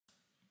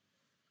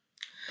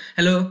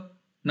Hello,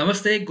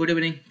 Namaste, good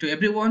evening to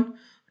everyone.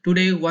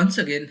 Today, once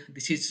again,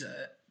 this is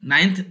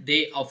ninth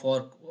day of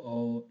our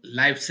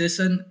live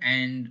session,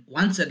 and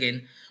once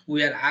again,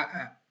 we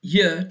are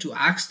here to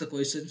ask the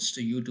questions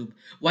to YouTube.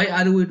 Why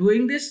are we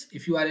doing this?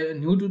 If you are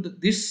new to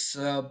this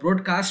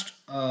broadcast,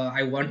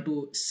 I want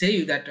to say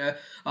you that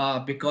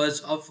because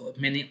of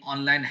many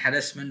online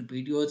harassment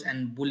videos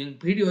and bullying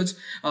videos,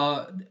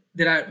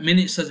 there are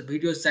many such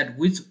videos that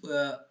which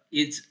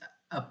is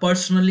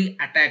personally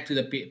attack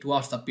to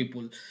towards the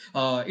people.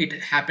 It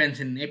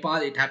happens in Nepal,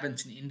 it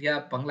happens in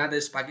India,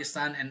 Bangladesh,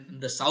 Pakistan, and in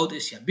the South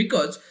Asia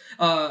because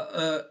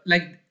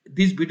like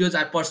these videos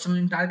are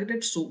personally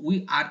targeted. So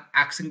we are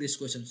asking this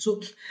question.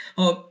 So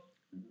uh,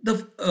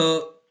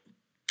 the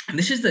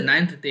this is the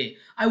ninth day.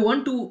 I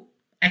want to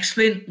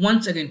explain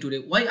once again today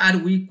why are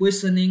we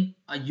questioning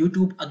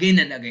YouTube again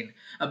and again.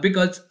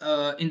 Because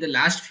in the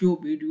last few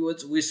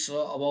videos we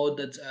saw about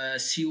the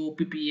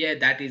COPPA,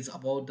 that is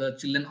about the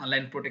Children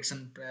Online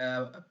Protection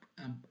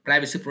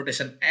Privacy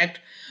Protection Act,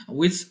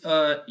 which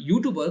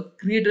YouTuber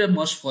creator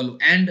must follow.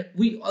 And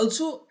we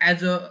also,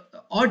 as a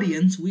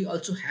audience, we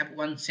also have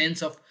one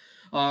sense of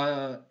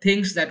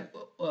things that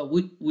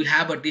we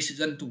have a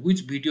decision to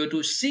which video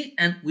to see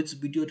and which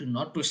video to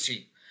not to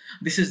see.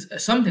 This is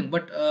something,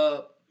 but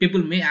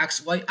people may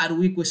ask, why are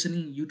we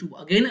questioning YouTube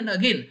again and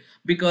again?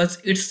 Because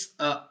it's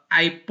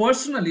I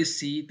personally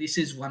see this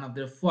is one of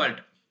their fault.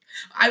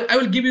 I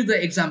will give you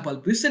the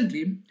example.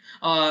 Recently,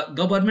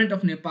 government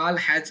of Nepal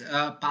has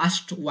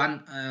passed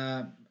one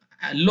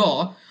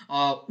law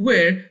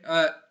where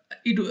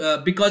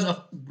it because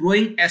of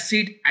growing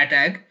acid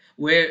attack,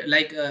 where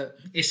like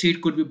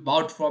acid could be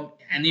bought from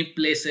any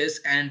places,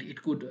 and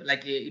it could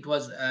like it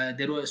was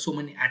there were so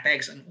many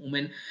attacks on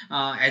women,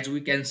 as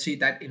we can see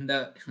that in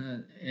the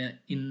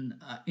in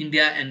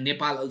India and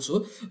Nepal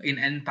also, in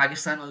and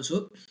Pakistan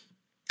also.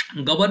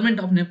 Government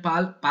of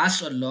Nepal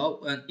passed a law,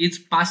 it's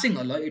passing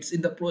a law, it's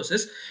in the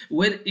process,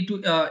 where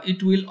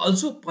it will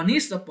also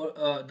punish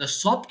the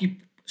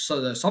shopkeeper,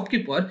 so the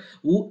shopkeeper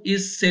who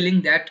is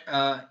selling that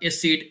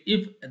acid,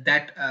 if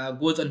that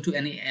goes onto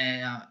any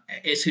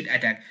acid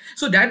attack.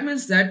 So that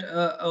means that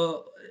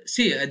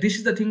see, this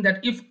is the thing,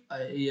 that if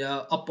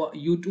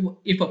YouTube,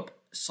 if a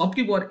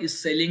shopkeeper is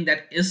selling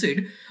that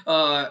acid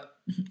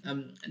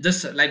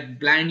just like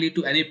blindly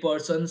to any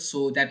person,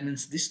 so that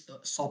means this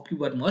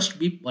shopkeeper must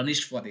be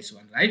punished for this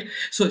one, right?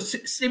 So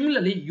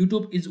similarly,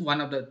 YouTube is one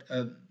of the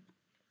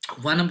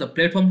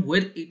platform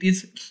where it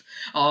is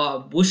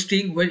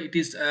boosting, where it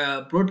is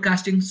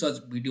broadcasting such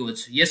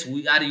videos. Yes,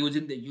 we are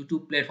using the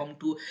YouTube platform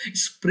to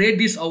spread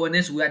this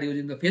awareness, we are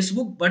using the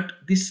Facebook, but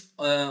this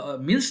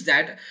means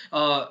that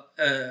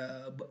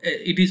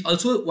it is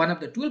also one of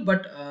the tool,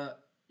 but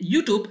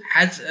YouTube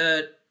has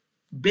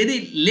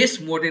very less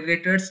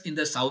moderators in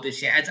the South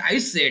Asia. As I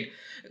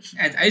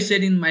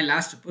said in my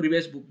last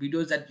previous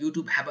videos, that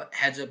YouTube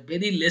has a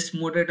very less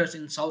moderators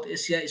in South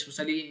Asia,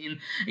 especially in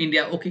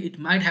India. Okay, it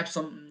might have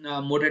some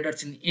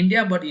moderators in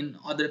India, but in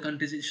other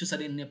countries,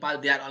 especially in Nepal,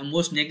 they are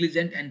almost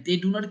negligent and they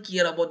do not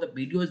care about the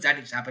videos that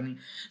is happening.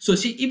 So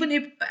see, even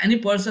if any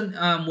person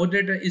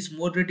moderator is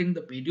moderating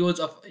the videos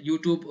of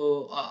YouTube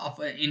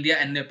of India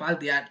and Nepal,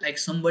 they are like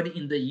somebody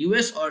in the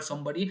US or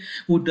somebody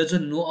who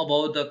doesn't know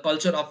about the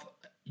culture of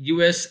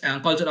US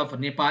and culture of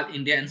Nepal,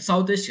 India, and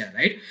South Asia,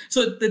 right?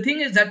 So the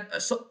thing is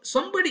that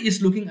somebody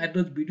is looking at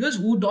those videos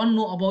who don't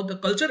know about the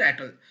culture at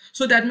all.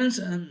 So that means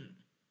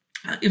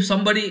if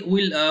somebody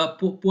will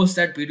post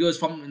that videos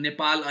from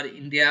Nepal or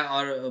India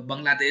or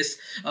Bangladesh,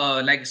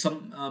 like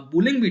some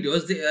bullying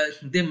videos,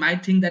 they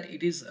might think that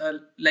it is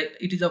like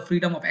it is a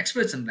freedom of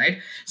expression, right?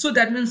 So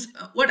that means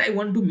what I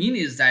want to mean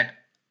is that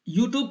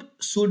YouTube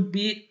should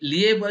be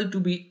liable to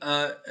be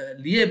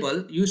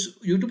liable.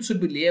 YouTube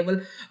should be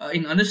liable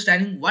in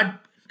understanding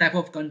what type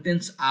of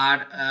contents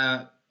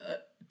are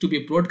to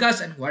be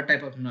broadcast and what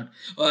type of not.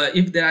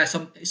 If there are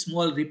some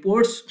small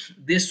reports,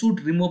 they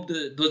should remove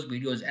those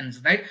videos, and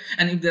right.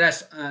 And if there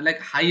are like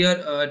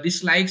higher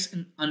dislikes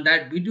on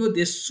that video,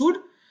 they should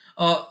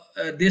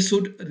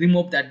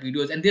remove that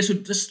videos, and they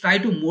should just try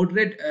to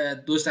moderate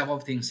those type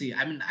of things. See,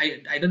 I mean,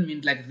 I don't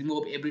mean like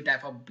remove every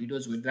type of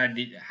videos with that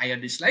higher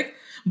dislike,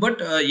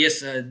 but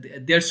yes,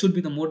 there should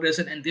be the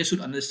moderation, and they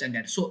should understand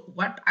that. So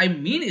what I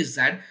mean is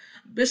that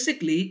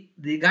basically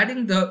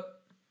regarding the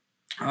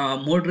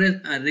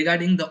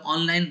regarding the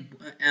online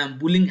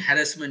bullying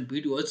harassment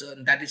videos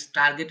that is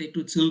targeted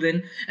to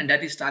children, and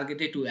that is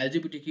targeted to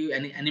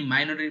LGBTQ, any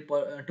minority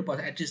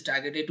it is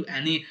targeted to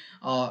any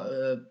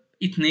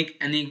ethnic,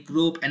 any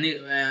group, any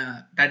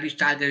that is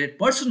targeted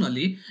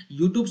personally,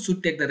 YouTube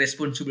should take the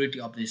responsibility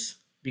of this,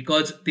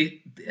 because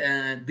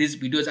these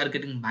videos are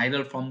getting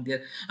viral from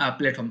their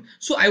platform.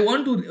 So I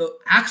want to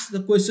ask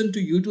the question to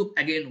YouTube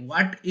again: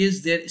 what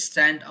is their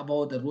stand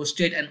about the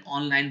roasted and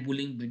online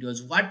bullying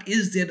videos? What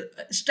is their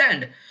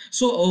stand?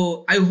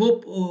 So I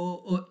hope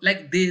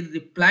like they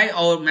reply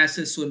our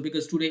message soon,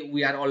 because today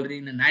we are already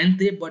in the 9th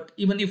day. But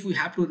even if we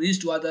have to reach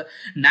to other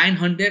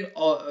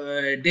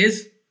 900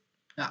 days,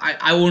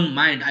 I won't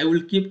mind. I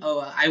will keep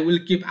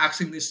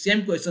asking the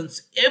same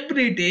questions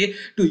every day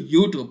to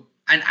YouTube.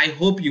 and I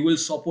hope you will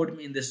support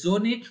me in this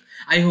journey.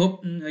 I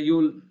hope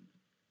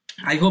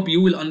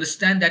you will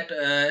understand that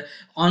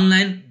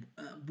online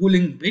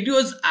bullying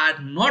videos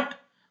are not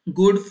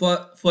good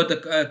for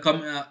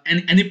the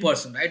any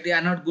person, right? They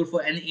are not good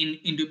for any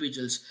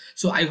individuals.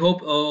 So I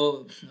hope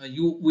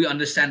you we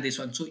understand this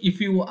one. So if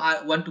you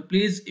are want to,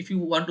 please, if you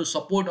want to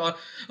support or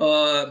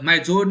my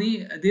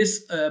journey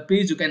this,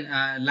 please you can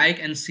like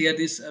and share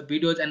these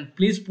videos, and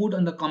please put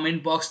on the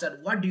comment box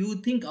that what do you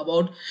think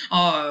about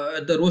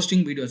the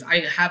roasting videos.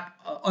 I have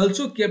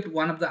also kept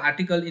one of the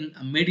article in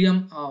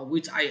Medium,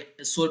 which I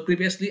showed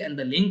previously, and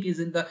the link is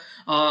in the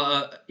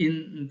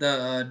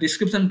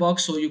description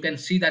box, so you can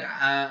see that,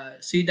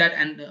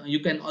 and you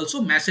can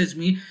also message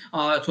me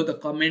through the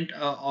comment,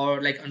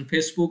 or like on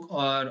Facebook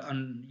or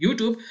on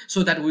YouTube,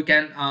 so that we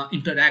can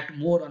interact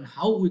more on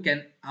how we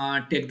can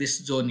take this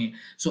journey.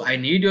 So I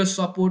need your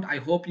support. I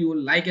hope you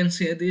will like and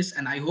share this,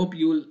 and I hope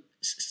you will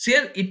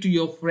share it to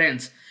your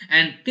friends.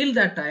 And till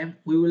that time,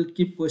 we will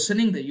keep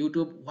questioning the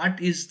YouTube what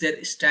is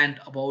their stand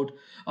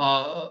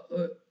uh,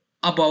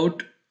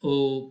 about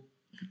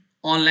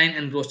online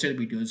and roasted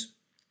videos.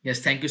 Yes,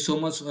 thank you so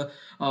much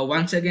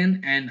once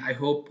again, and I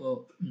hope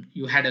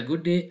you had a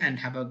good day and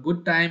have a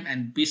good time,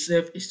 and be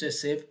safe, stay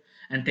safe,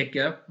 and take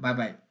care. Bye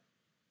bye.